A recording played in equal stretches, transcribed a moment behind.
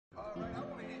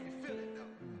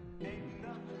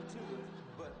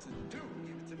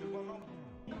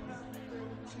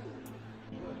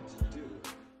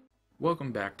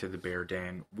Welcome back to the Bear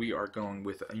Den. We are going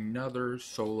with another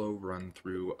solo run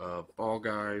through of Fall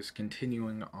Guys,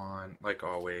 continuing on, like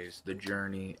always, the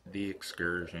journey, the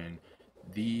excursion,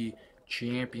 the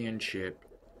championship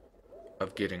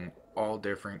of getting all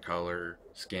different color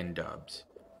skin dubs.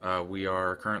 We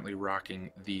are currently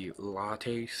rocking the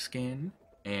Latte skin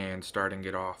and starting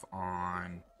it off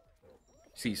on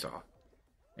Seesaw.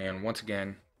 And once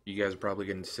again, you guys are probably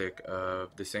getting sick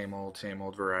of the same old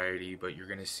variety, but you're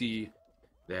going to see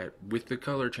that with the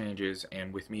color changes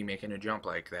and with me making a jump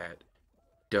like that,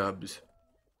 dubs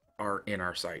are in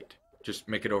our sight. Just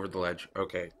make it over the ledge.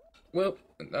 Okay. Well,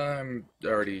 I'm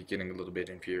already getting a little bit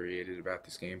infuriated about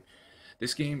this game.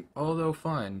 This game, although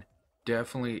fun,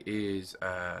 definitely is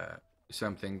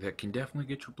something that can definitely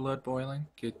get your blood boiling,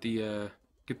 get the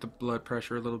blood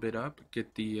pressure a little bit up,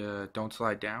 get the don't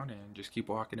slide down, and just keep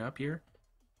walking up here.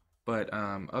 But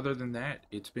other than that,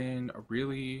 it's been a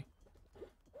really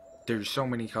there's so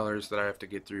many colors that I have to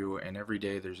get through, and every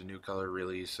day there's a new color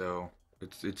release, so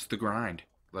it's the grind.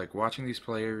 Like watching these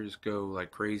players go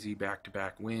like crazy back to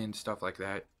back wins, stuff like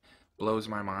that, blows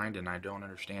my mind, and I don't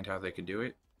understand how they can do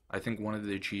it. I think one of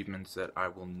the achievements that I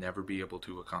will never be able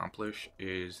to accomplish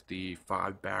is the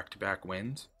 5 back to back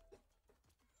wins.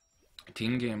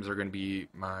 Team games are going to be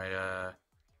my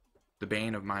the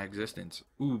bane of my existence.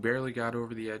 Ooh, barely got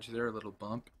over the edge there, a little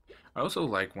bump. I also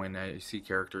like when I see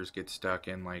characters get stuck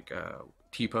in like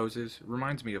T poses. It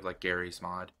reminds me of like Gary's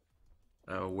mod,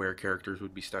 where characters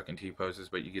would be stuck in T poses,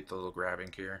 but you get the little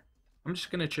grabbing here. I'm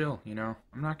just gonna chill, you know.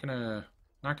 I'm not gonna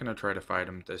try to fight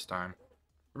him this time.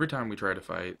 Every time we try to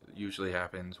fight, it usually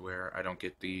happens where I don't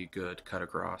get the good cut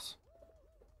across.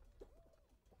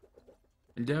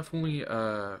 And definitely,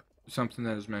 something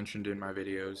that is mentioned in my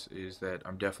videos is that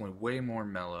I'm definitely way more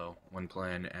mellow when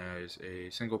playing as a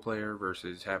single player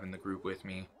versus having the group with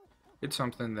me. It's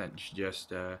something that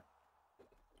just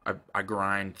I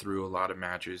grind through a lot of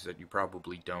matches that you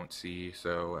probably don't see,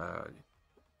 so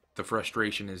the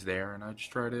frustration is there, and I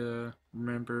just try to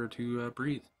remember to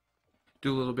breathe.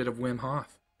 Do a little bit of Wim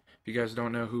Hof. If you guys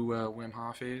don't know who Wim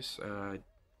Hof is,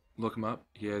 look him up.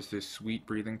 He has this sweet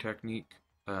breathing technique.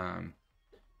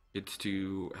 It's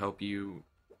to help you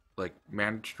like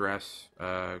manage stress,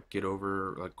 get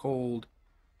over like cold,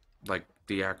 like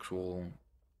the actual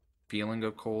feeling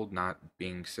of cold, not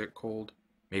being sick cold.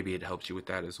 Maybe it helps you with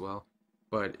that as well.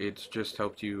 But it's just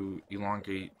helped you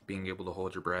elongate being able to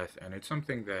hold your breath, and it's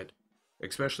something that,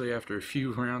 especially after a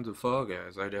few rounds of Fall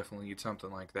Guys, I definitely need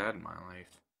something like that in my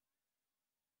life.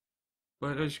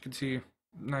 But as you can see,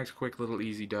 nice quick little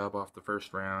easy dub off the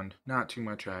first round. Not too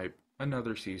much hype.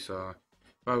 Another seesaw.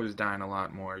 If I was dying a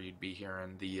lot more, you'd be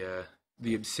hearing the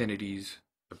obscenities.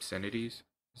 Obscenities?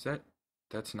 Is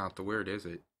that's not the word, is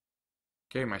it?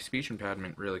 Okay, my speech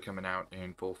impediment really coming out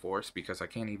in full force because I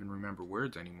can't even remember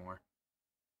words anymore.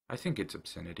 I think it's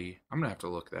obscenity. I'm gonna have to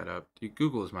look that up.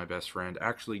 Google is my best friend.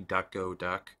 Actually,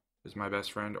 DuckGoDuck is my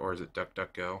best friend, or is it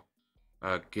DuckDuckGo?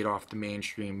 Get off the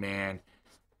mainstream, man.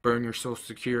 Burn your social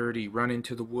security. Run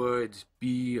into the woods.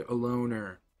 Be a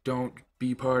loner. Don't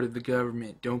be part of the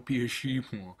government. Don't be a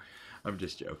sheeple. I'm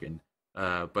just joking.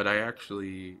 But I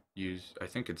actually use, I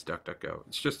think it's DuckDuckGo.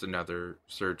 It's just another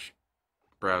search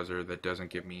browser that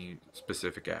doesn't give me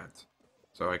specific ads.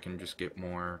 So I can just get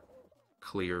more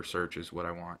clear searches what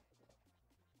I want.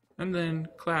 And then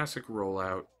classic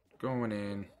rollout, going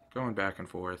in, going back and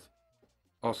forth.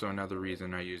 Also another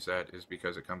reason I use that is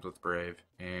because it comes with Brave,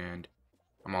 and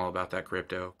I'm all about that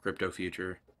crypto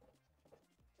future.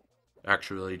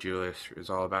 Actually, Julius is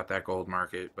all about that gold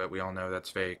market, but we all know that's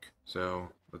fake. So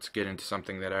let's get into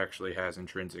something that actually has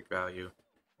intrinsic value,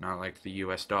 not like the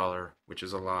US dollar, which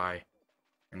is a lie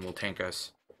and will tank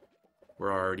us.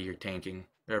 We're already tanking.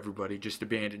 Everybody just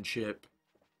abandon ship.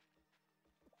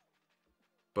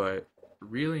 But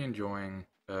really enjoying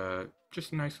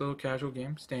just a nice little casual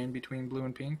game, staying between blue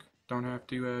and pink. Don't have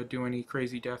to do any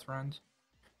crazy death runs.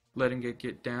 Letting it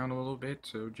get down a little bit,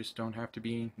 so just don't have to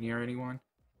be near anyone.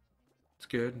 It's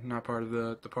good, not part of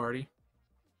the party.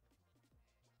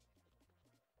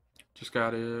 Just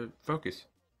gotta focus.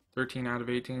 13 out of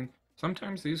 18.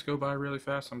 Sometimes these go by really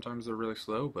fast, sometimes they're really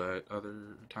slow, but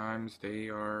other times they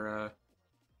are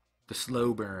the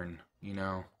slow burn, you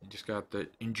know. You just got to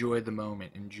enjoy the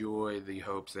moment, enjoy the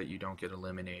hopes that you don't get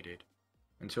eliminated.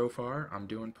 And so far, I'm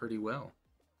doing pretty well.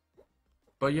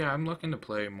 But yeah, I'm looking to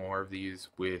play more of these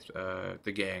with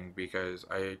the gang because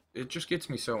it just gets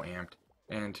me so amped,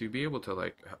 and to be able to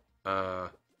like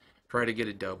try to get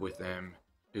a dub with them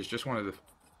is just one of the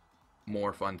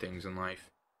more fun things in life.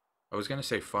 I was gonna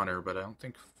say funner, but I don't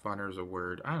think funner is a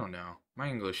word. I don't know. My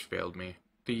English failed me.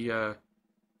 The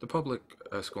the public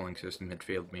schooling system had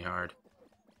failed me hard.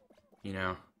 You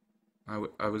know,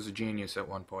 I was a genius at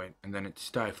one point, and then it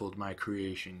stifled my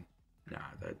creation.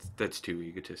 Nah, that's too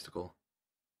egotistical.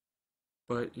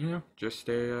 But just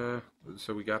a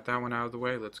so we got that one out of the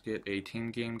way. Let's get a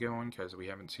team game going because we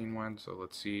haven't seen one. So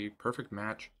let's see perfect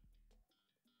match.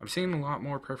 I'm seeing a lot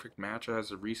more perfect match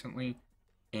as of recently,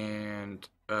 and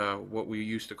what we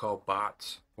used to call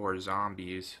bots or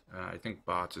zombies. I think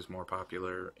bots is more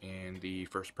popular in the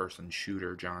first-person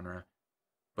shooter genre,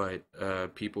 but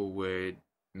people would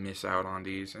miss out on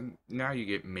these, and now you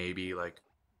get maybe like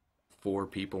 4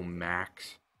 people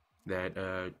max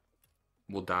that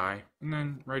will die. And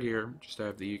then right here, just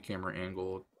have the camera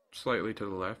angle slightly to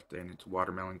the left, and it's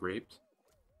watermelon grapes.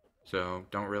 So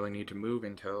don't really need to move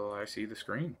until I see the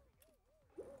screen.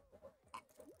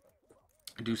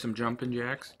 Do some jumping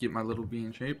jacks, get my little bee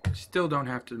in shape. Still don't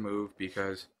have to move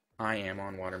because I am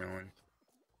on watermelon.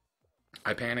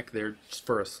 I panicked there just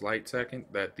for a slight second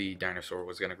that the dinosaur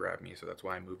was going to grab me, so that's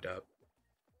why I moved up.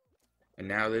 And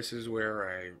now this is where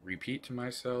I repeat to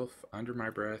myself under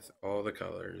my breath all the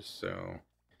colors. So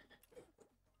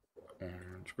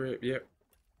orange grape, yep.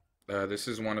 This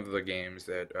is one of the games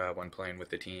that when playing with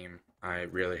the team, I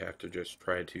really have to just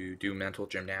try to do mental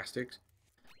gymnastics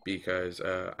because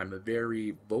I'm a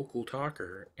very vocal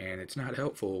talker, and it's not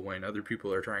helpful when other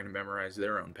people are trying to memorize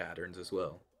their own patterns as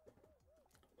well.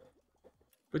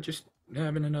 But just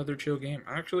having another chill game.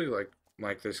 I actually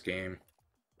like this game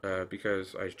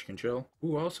because I can chill.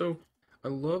 Ooh, also, I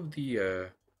love the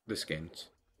skins.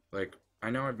 Like I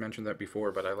know I've mentioned that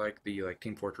before, but I like the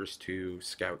Team Fortress 2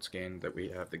 Scout skin that we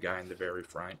have the guy in the very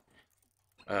front.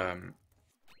 Um,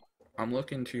 I'm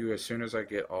looking to, as soon as I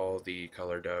get all the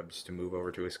color dubs, to move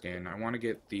over to a skin. I want to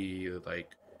get the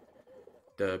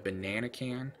banana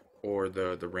can or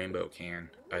the rainbow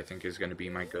can. I think is going to be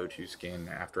my go-to skin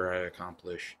after I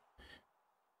accomplish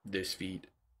this feat,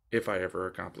 if I ever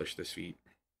accomplish this feat.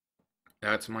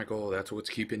 That's my goal. That's what's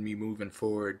keeping me moving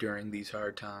forward during these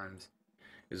hard times.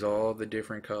 Is all the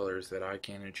different colors that I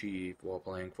can achieve while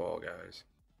playing Fall Guys.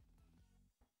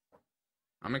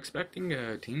 I'm expecting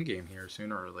a team game here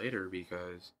sooner or later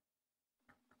because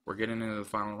we're getting into the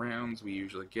final rounds. We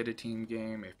usually get a team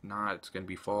game. If not, it's going to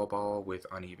be fall ball with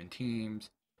uneven teams.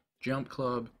 Jump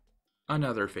Club,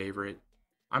 another favorite.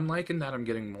 I'm liking that I'm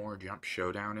getting more Jump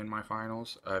Showdown in my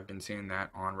finals. I've been seeing that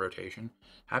on rotation.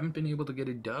 Haven't been able to get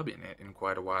a dub in it in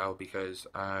quite a while because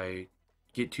I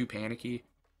get too panicky.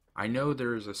 I know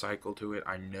there's a cycle to it.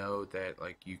 I know that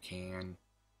you can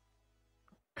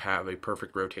have a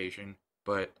perfect rotation,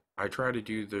 but I try to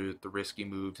do the risky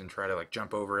moves and try to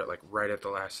jump over it right at the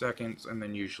last seconds, and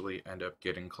then usually end up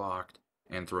getting clocked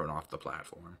and thrown off the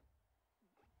platform.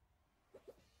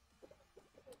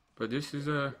 But this is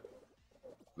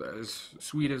as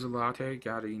sweet as a latte.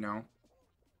 Gotta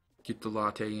get the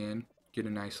latte in, get a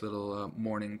nice little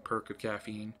morning perk of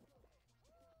caffeine,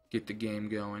 get the game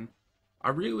going. I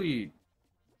really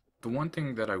the one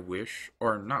thing that I wish,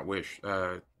 or not wish,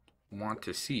 want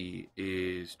to see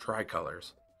is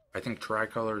tricolors. I think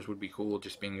tricolors would be cool,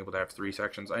 just being able to have 3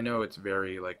 sections. I know it's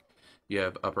very you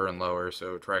have upper and lower,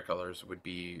 so tricolors would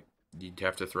be you'd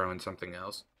have to throw in something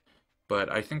else.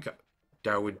 But I think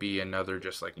that would be another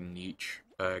just niche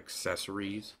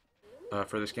accessories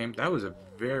for this game. That was a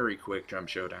very quick jump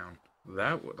showdown.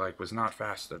 That was not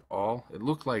fast at all. It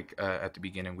looked like at the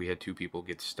beginning we had 2 people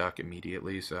get stuck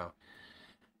immediately, so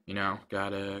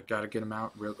gotta get them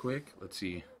out real quick. Let's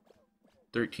see.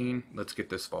 13. Let's get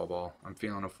this fall ball. I'm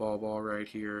feeling a fall ball right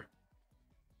here.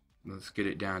 Let's get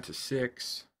it down to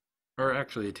 6. Or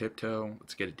actually a tiptoe.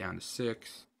 Let's get it down to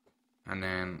 6. And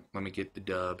then let me get the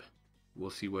dub. We'll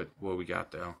see what we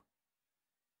got though.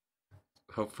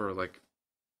 Hope for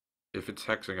if it's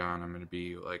hexagon, I'm gonna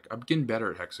be I'm getting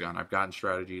better at hexagon. I've gotten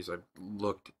strategies. I've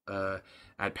looked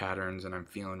at patterns, and I'm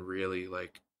feeling really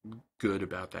good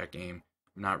about that game.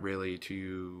 I'm not really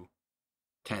too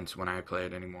tense when I play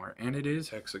it anymore. And it is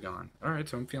hexagon. Alright,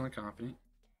 so I'm feeling confident.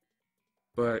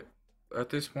 But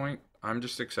at this point, I'm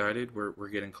just excited. We're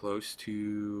getting close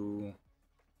to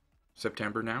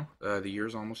September now. The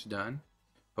year's almost done.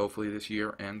 Hopefully this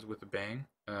year ends with a bang.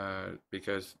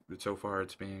 Because so far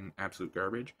it's been absolute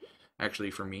garbage.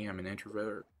 Actually, for me, I'm an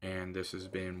introvert, and this has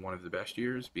been one of the best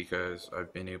years because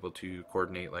I've been able to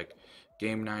coordinate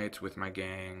game nights with my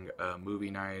gang,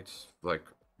 movie nights,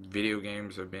 video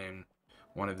games have been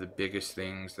one of the biggest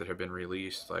things that have been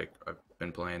released. I've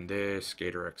been playing this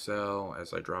Skater XL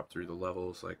as I drop through the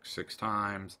levels 6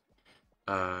 times,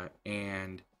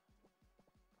 and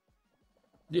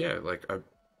yeah, I've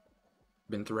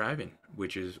been thriving,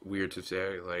 which is weird to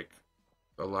say.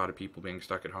 a lot of people being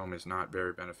stuck at home is not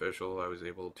very beneficial. I was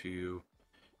able to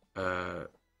uh,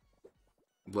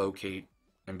 locate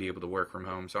and be able to work from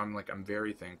home. So I'm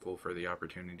very thankful for the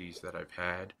opportunities that I've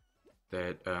had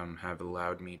that have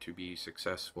allowed me to be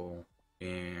successful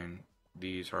in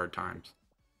these hard times.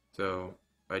 So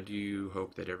I do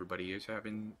hope that everybody is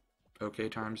having okay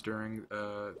times during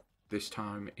this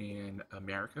time in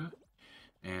America,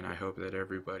 and I hope that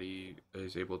everybody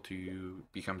is able to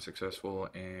become successful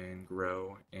and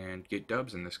grow and get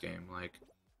dubs in this game. Like,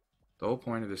 the whole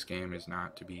point of this game is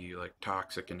not to be like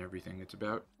toxic and everything. It's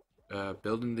about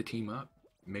building the team up,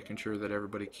 making sure that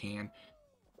everybody can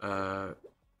uh,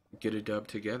 get a dub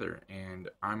together. And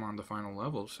I'm on the final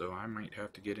level, so I might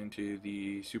have to get into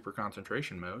the super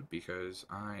concentration mode because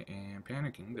I am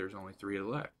panicking. There's only 3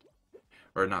 left,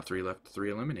 or not 3 left, 3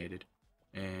 eliminated.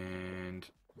 And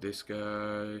this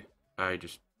guy, I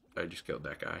just killed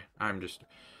that guy.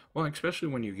 Well, especially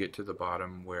when you get to the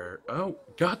bottom where, oh,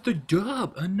 got the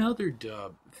dub, another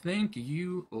dub. Thank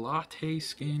you, Latte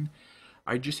Skin.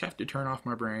 I just have to turn off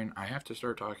my brain. I have to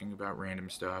start talking about random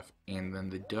stuff, and then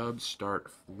the dubs start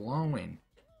flowing.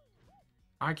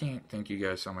 I can't thank you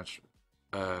guys so much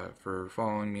for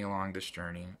following me along this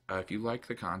journey. If you like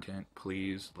the content,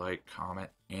 please like, comment,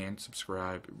 and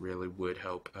subscribe. It really would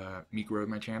help me grow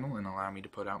my channel and allow me to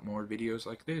put out more videos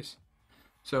like this.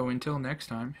 So until next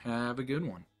time, have a good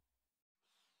one.